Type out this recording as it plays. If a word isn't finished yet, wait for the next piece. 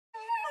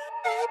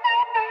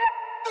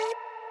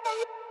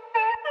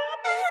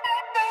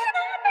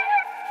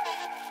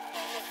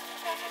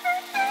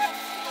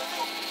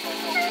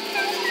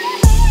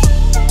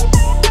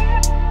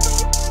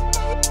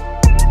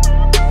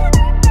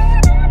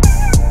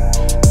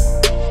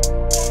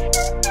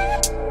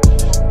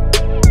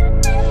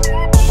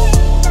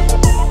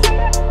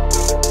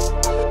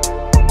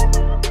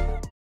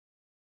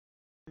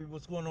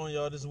What's going on,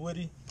 y'all? This is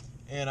Woody,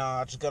 and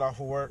I just got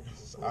off of work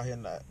out here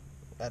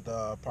at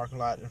the parking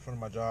lot in front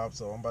of my job.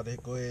 So I'm about to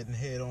go ahead and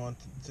head on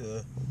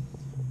to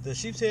the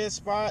sheep's head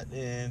spot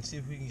and see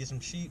if we can get some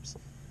sheeps.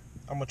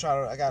 I'm gonna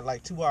try to. I got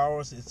like 2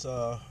 hours. It's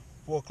 4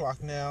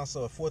 o'clock now,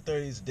 so at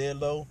 4:30 is dead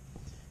low.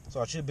 So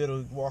I should be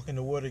able to walk in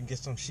the water and get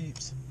some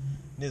sheeps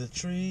near the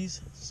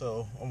trees.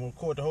 So I'm gonna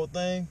record the whole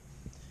thing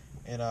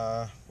and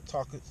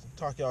talk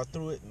y'all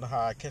through it and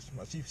how I catch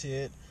my sheep's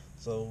head.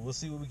 So we'll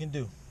see what we can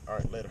do. All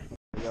right, later.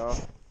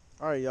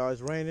 Alright y'all,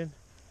 it's raining,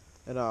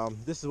 and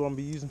this is what I'm gonna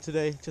be using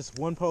today. Just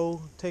one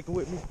pole taken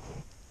with me.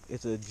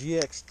 It's a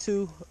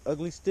GX2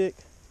 ugly stick.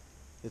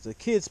 It's a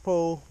kid's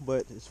pole,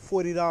 but it's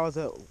 $40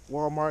 at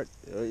Walmart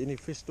or any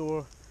fish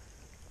store.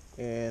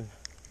 And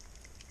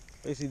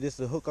basically this is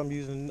the hook I'm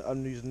using.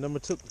 I'm using number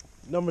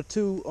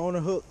two on a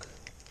hook.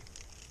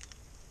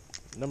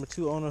 Number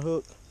 2 on a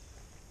hook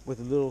with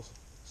a little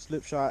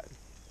slip shot.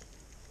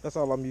 That's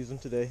all I'm using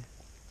today.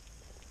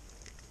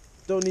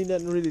 Don't need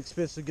nothing really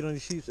expensive to get on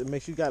these sheeps. It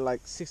makes you got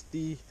like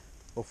 60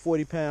 or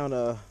 40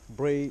 pound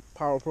braid,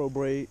 Power Pro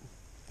braid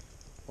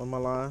on my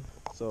line.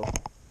 So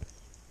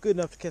good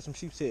enough to catch some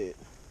sheep's head.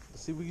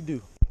 Let's see what we can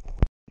do.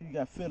 You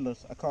got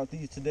fiddlers. I caught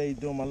these today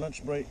during my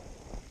lunch break.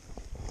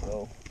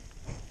 So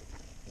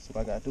that's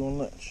what I got during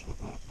lunch.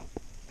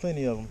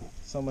 Plenty of them.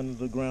 Some under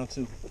the ground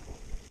too.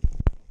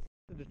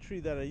 The tree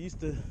that I used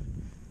to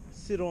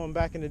sit on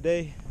back in the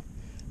day,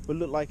 but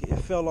looked like it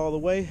fell all the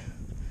way.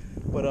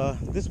 But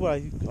this is what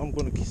I'm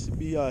going to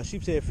be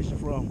sheep's head fishing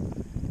from.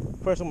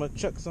 First, I'm going to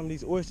chuck some of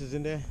these oysters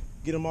in there,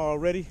 get them all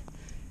ready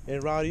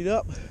and rowdied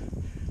up.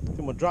 Then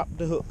I'm going to drop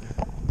the hook.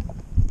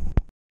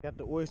 Got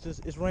the oysters.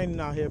 It's raining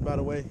out here, by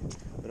the way,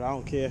 but I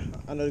don't care.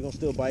 I know they're going to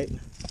still bite.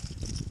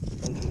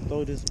 I'm going to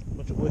throw this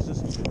bunch of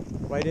oysters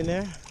right in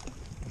there.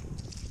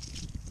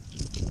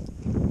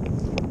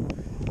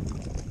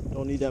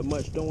 Don't need that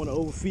much. Don't want to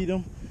overfeed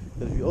them,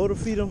 because if you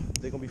overfeed them,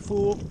 they're going to be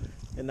full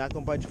and not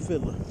going to bite your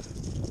fiddler.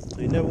 So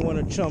you never want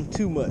to chum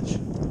too much.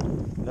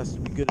 That's to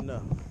be good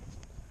enough.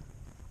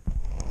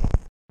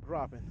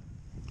 Dropping.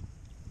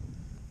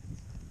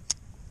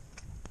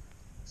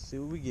 Let's see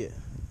what we get.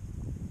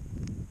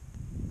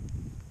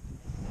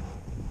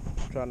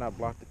 Try not to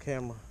block the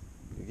camera.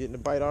 You're getting the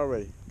bite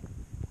already.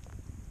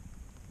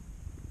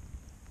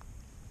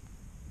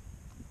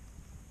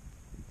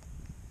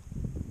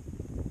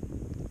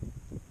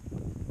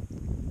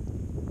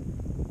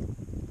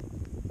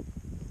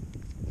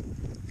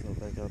 Go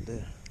back out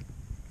there.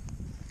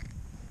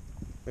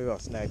 Maybe I'll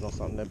snag on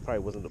something that probably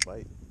wasn't a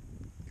bite.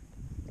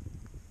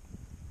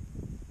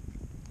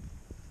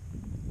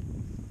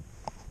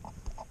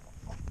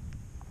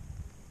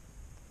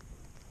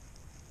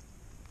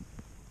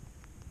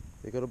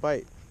 There go the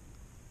bite.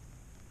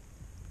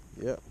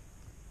 Yep.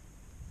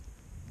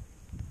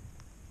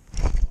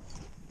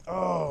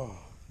 Oh!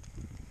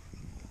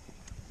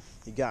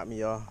 He got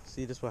me, y'all.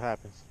 See, this is what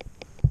happens.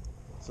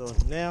 So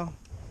now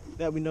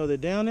that we know they're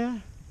down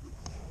there,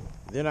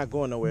 they're not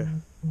going nowhere.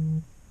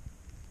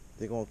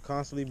 They're going to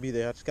constantly be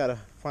there. I just got to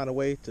find a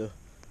way to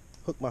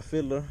hook my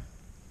fiddler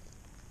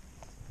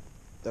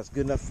that's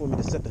good enough for me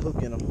to set the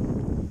hook in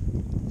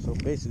them. So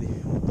basically,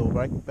 I'm going to throw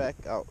right back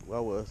out where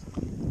I was.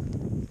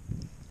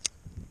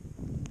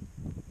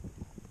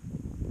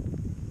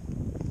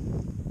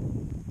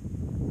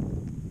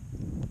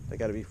 They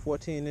got to be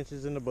 14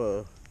 inches and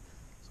above.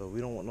 So we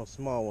don't want no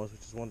small ones. We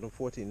just want them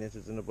 14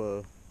 inches and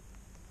above.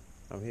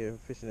 I'm here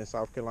fishing in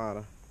South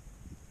Carolina.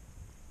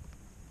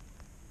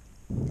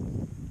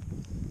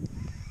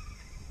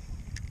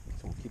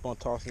 Keep on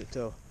tossing it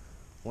till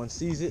one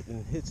sees it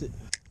and hits it.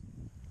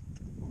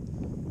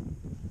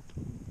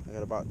 I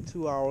got about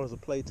 2 hours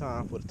of play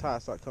time for the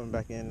tide start coming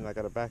back in, and I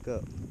gotta back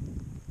up.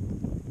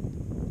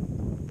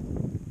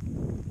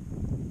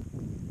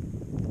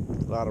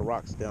 A lot of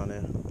rocks down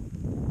there.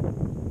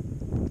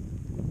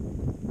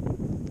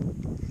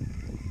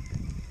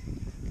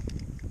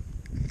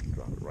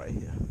 Drop it right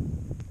here.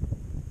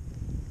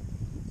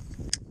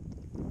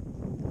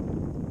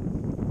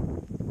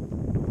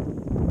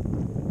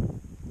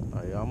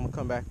 I'm gonna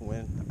come back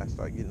when I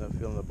start getting up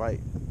feeling the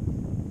bite.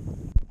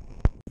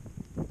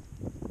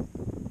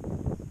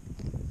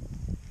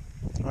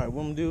 Alright,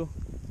 what I'm gonna do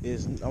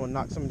is I'm gonna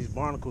knock some of these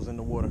barnacles in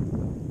the water.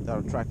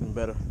 That'll attract them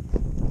better.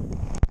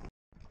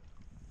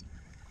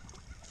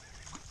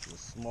 A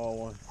small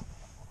one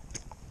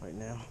right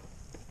now.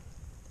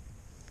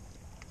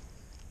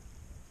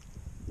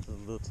 This is a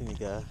little teeny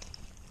guy.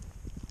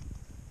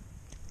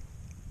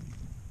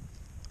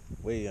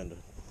 Way under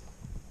the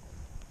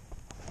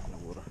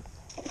water.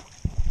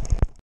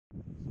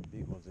 Some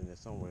big ones in there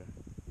somewhere.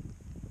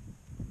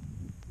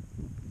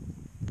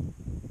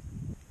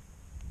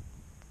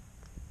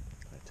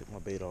 Took my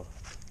bait off.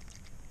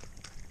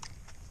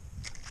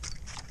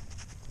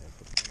 And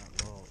put it on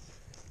that log.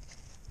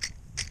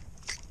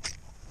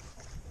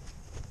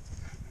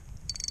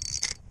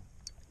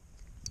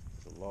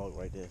 There's a log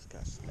right there. It's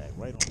got smacked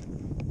right on it.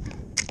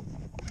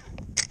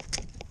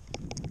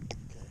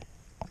 Okay.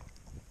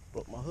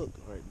 Broke my hook.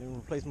 All right, then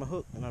replace my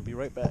hook, and I'll be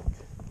right back.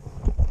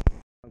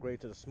 Upgrade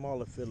to the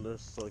smaller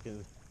fiddlers so it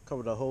can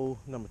cover the whole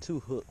number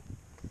 2 hook.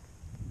 So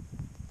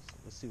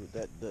let's see what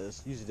that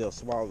does. Usually they'll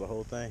swallow the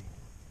whole thing.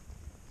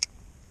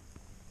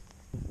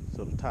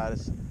 So the tide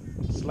is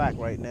slack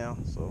right now,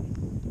 so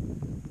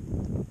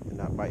you're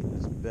not biting.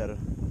 It's better.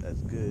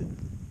 That's good.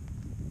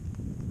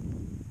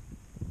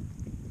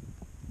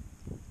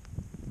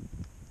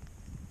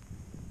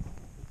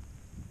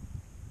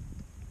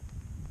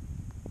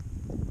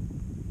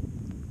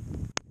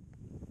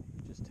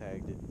 Just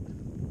tagged it.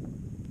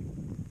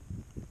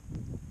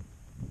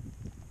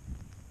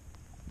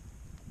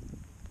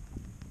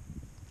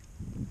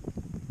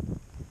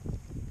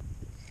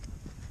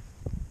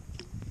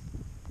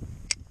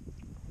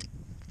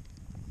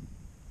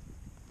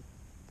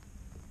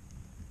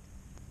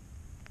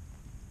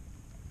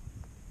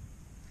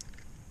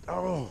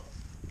 Oh,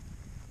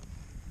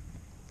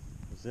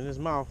 it's in his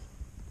mouth.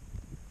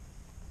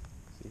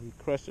 See, he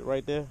crushed it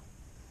right there.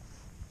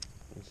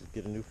 Let's just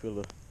get a new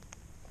filler.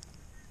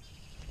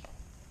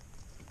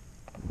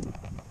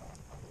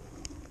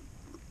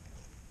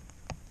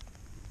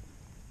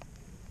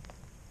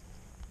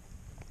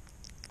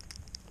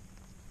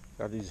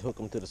 I just hook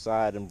them to the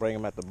side and bring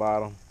them at the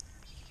bottom,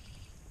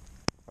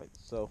 like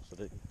so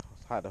they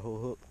hide the whole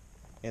hook,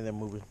 and then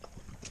move it.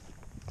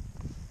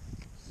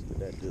 See what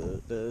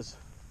that does.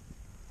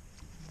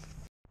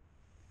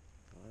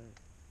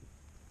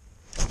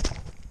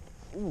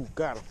 Ooh,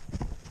 got him.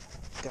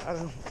 Got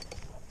him.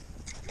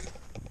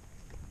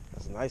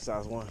 That's a nice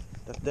size one.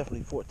 That's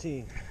definitely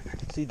 14.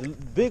 See, the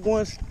big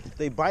ones,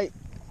 they bite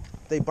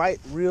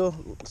real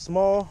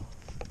small,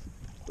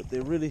 but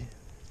they're really,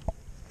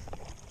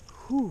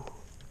 whew.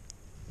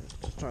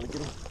 Just trying to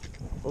get them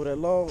over that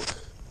log.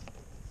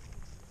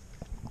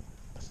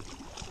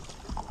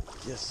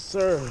 Yes,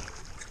 sir.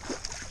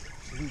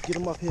 We get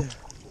them up here.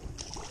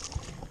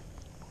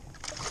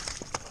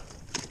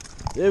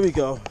 There we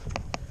go.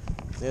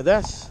 Yeah,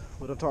 that's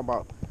what I'm talking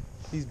about.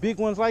 These big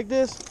ones like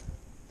this,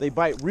 they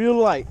bite real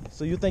light.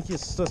 So you think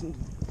it's something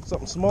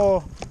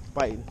small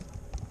biting.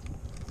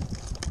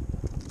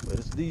 But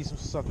it's these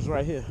suckers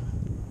right here.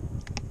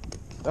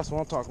 That's what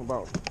I'm talking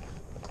about.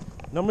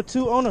 Number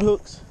 2 on the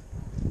hooks.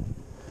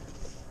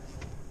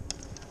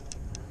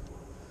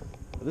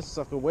 This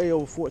sucker way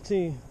over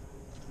 14.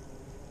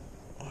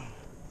 Let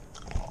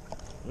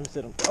me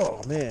set him.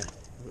 Oh man.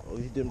 Oh,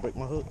 he didn't break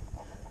my hook.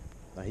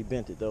 Now he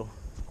bent it though.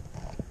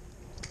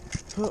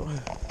 Oh,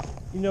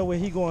 you know where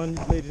he going,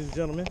 ladies and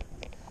gentlemen.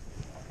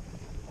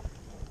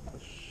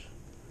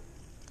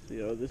 See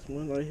this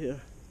one right here.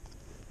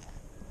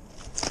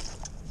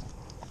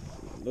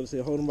 Notice they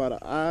hold him by the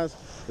eyes,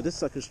 but this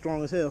sucker's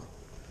strong as hell.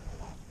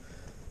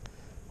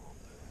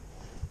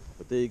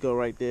 But there you go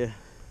right there.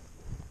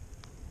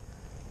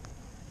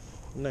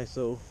 Nice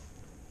old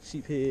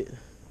sheep head.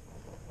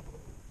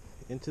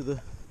 Into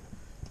the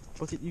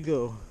bucket you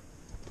go.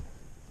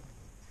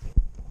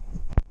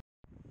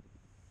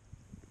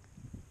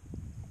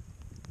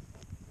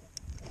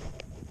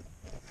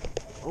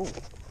 Oh,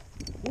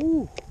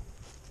 ooh,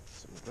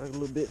 drag a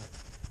little bit.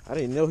 I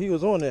didn't know he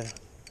was on there.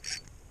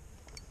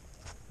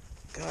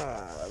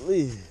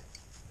 Golly,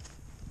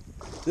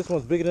 this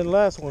one's bigger than the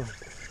last one.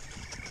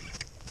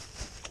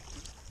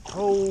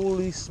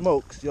 Holy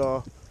smokes,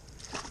 y'all!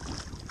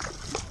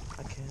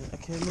 I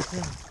can't miss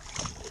him.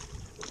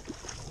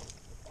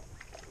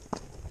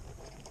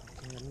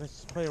 Let's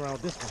just play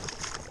around with this one.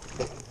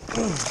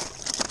 Oh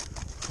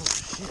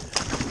shit!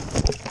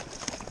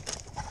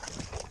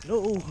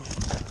 No.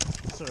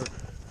 Sir.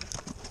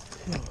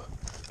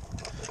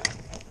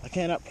 I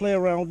cannot play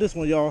around with this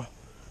one, y'all.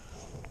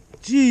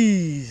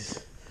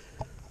 Jeez.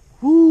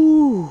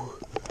 Woo.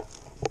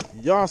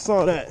 Y'all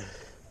saw that.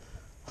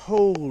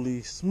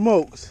 Holy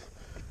smokes.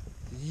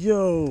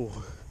 Yo.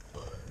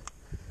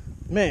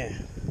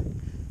 Man.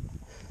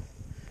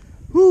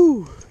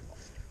 Woo.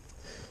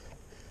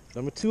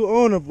 Number 2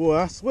 owner, boy,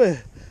 I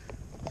swear.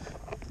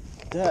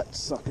 That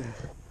sucker.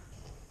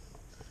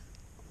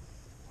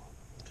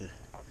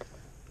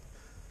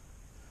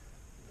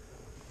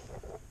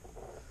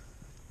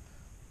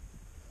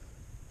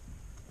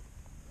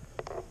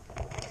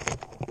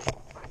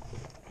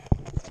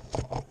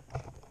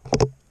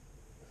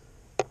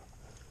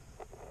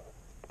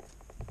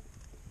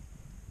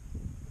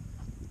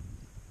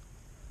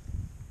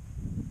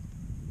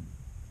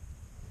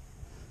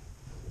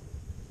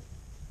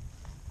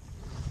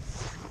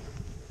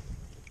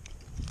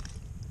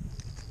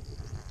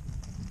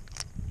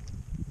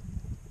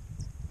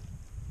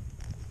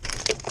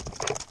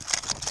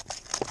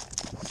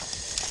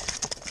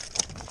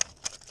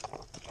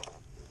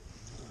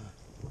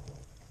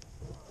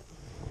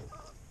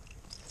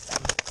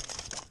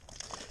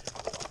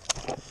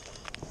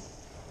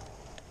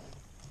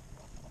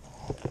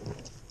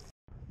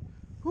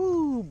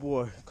 Ooh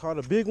boy, caught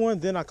a big one,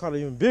 then I caught an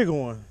even bigger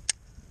one.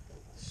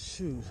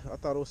 Shoot, I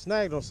thought it was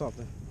snagged on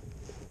something.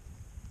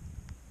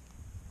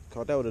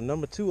 Caught that with a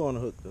number 2 on the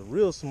hook, a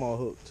real small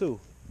hook too.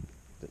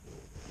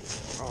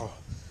 Oh,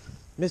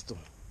 missed him.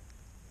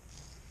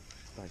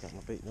 I got my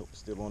bait, nope,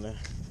 still on there.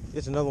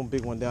 It's another one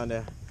big one down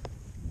there.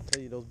 I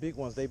tell you, those big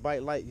ones, they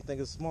bite light. You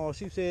think it's a small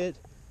sheep's head,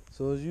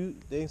 so as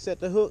they set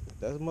the hook,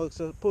 that mug's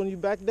pulling you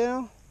back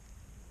down.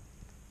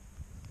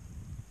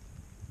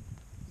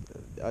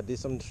 I did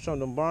some of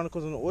them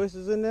barnacles and the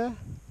oysters in there.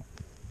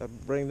 I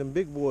bring them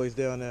big boys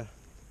down there.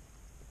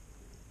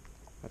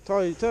 I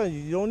tell you,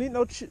 you don't need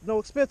no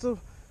expensive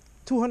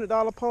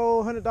 $200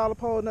 pole, $100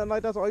 pole, nothing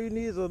like that. All you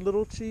need is a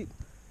little cheap,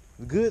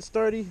 good,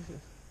 sturdy,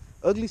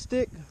 ugly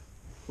stick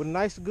with a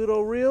nice, good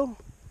old reel.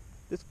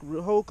 This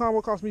whole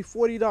combo cost me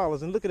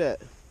 $40, and look at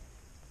that.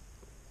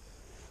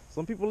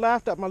 Some people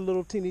laughed at my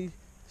little teeny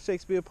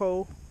Shakespeare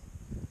pole,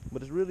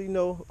 but it's really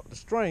the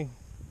string.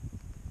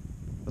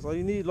 That's all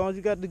you need. As long as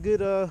you got the good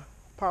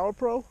Power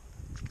Pro,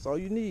 that's all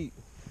you need.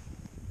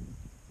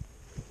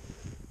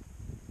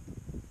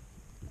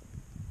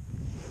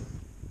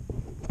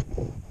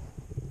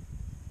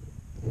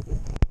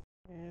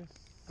 And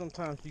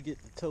sometimes you get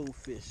the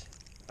toadfish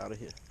out of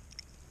here.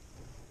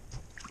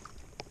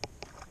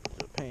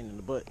 It's a pain in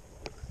the butt.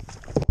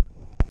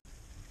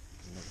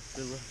 Another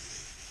filler.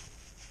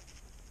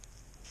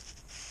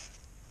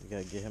 You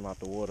gotta get him out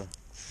the water.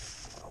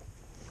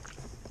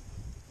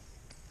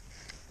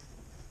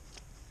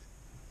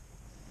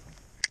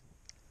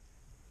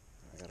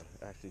 I gotta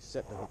actually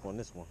set the hook on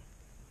this one.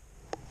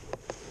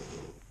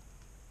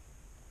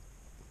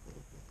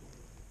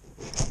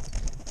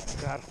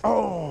 Got him.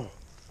 Oh!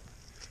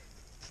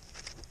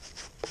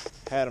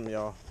 Had him,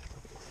 y'all.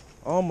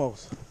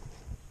 Almost.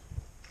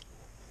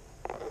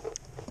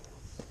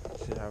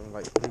 Should have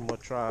like 3 more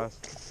tries.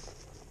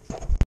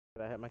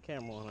 I had my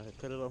camera on. I had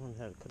to cut it off and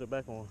had to cut it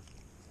back on.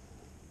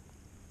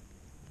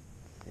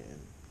 And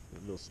a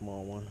little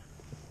small one.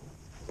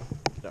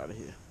 Get out of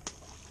here.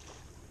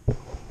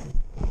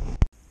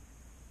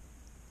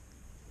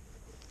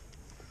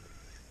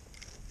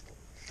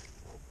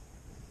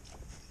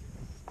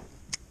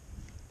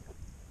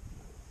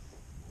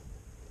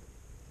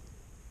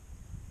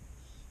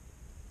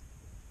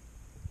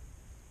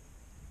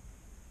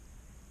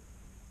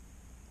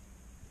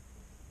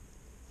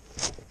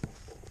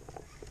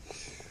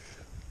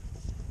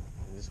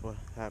 And this is what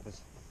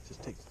happens. It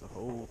just takes the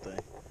whole thing.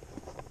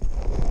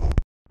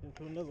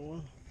 Into another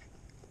one.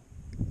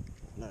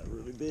 Not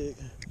really big.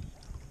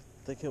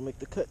 I think he'll make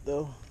the cut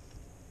though.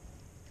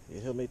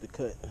 Yeah, he'll make the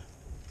cut.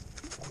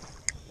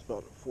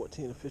 About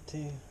 14 or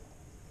 15.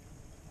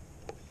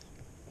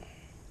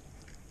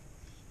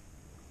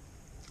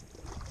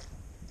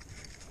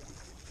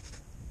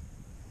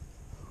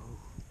 Oh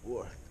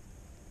boy. I was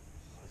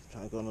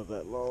trying to go under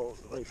that log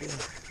right there.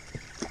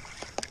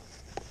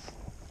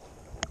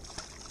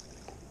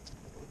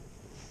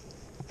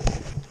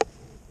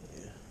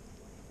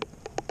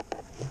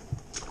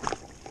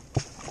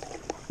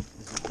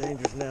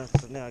 Dangerous now,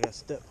 so now I got to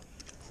step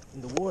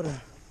in the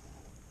water.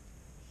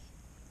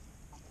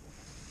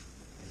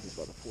 It's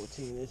about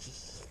 14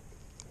 inches.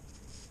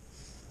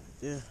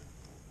 Yeah.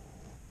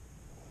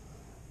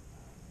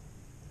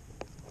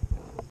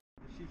 The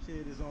sheep's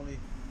head is only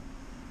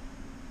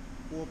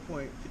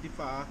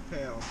 4.55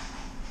 pounds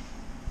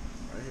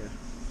right here.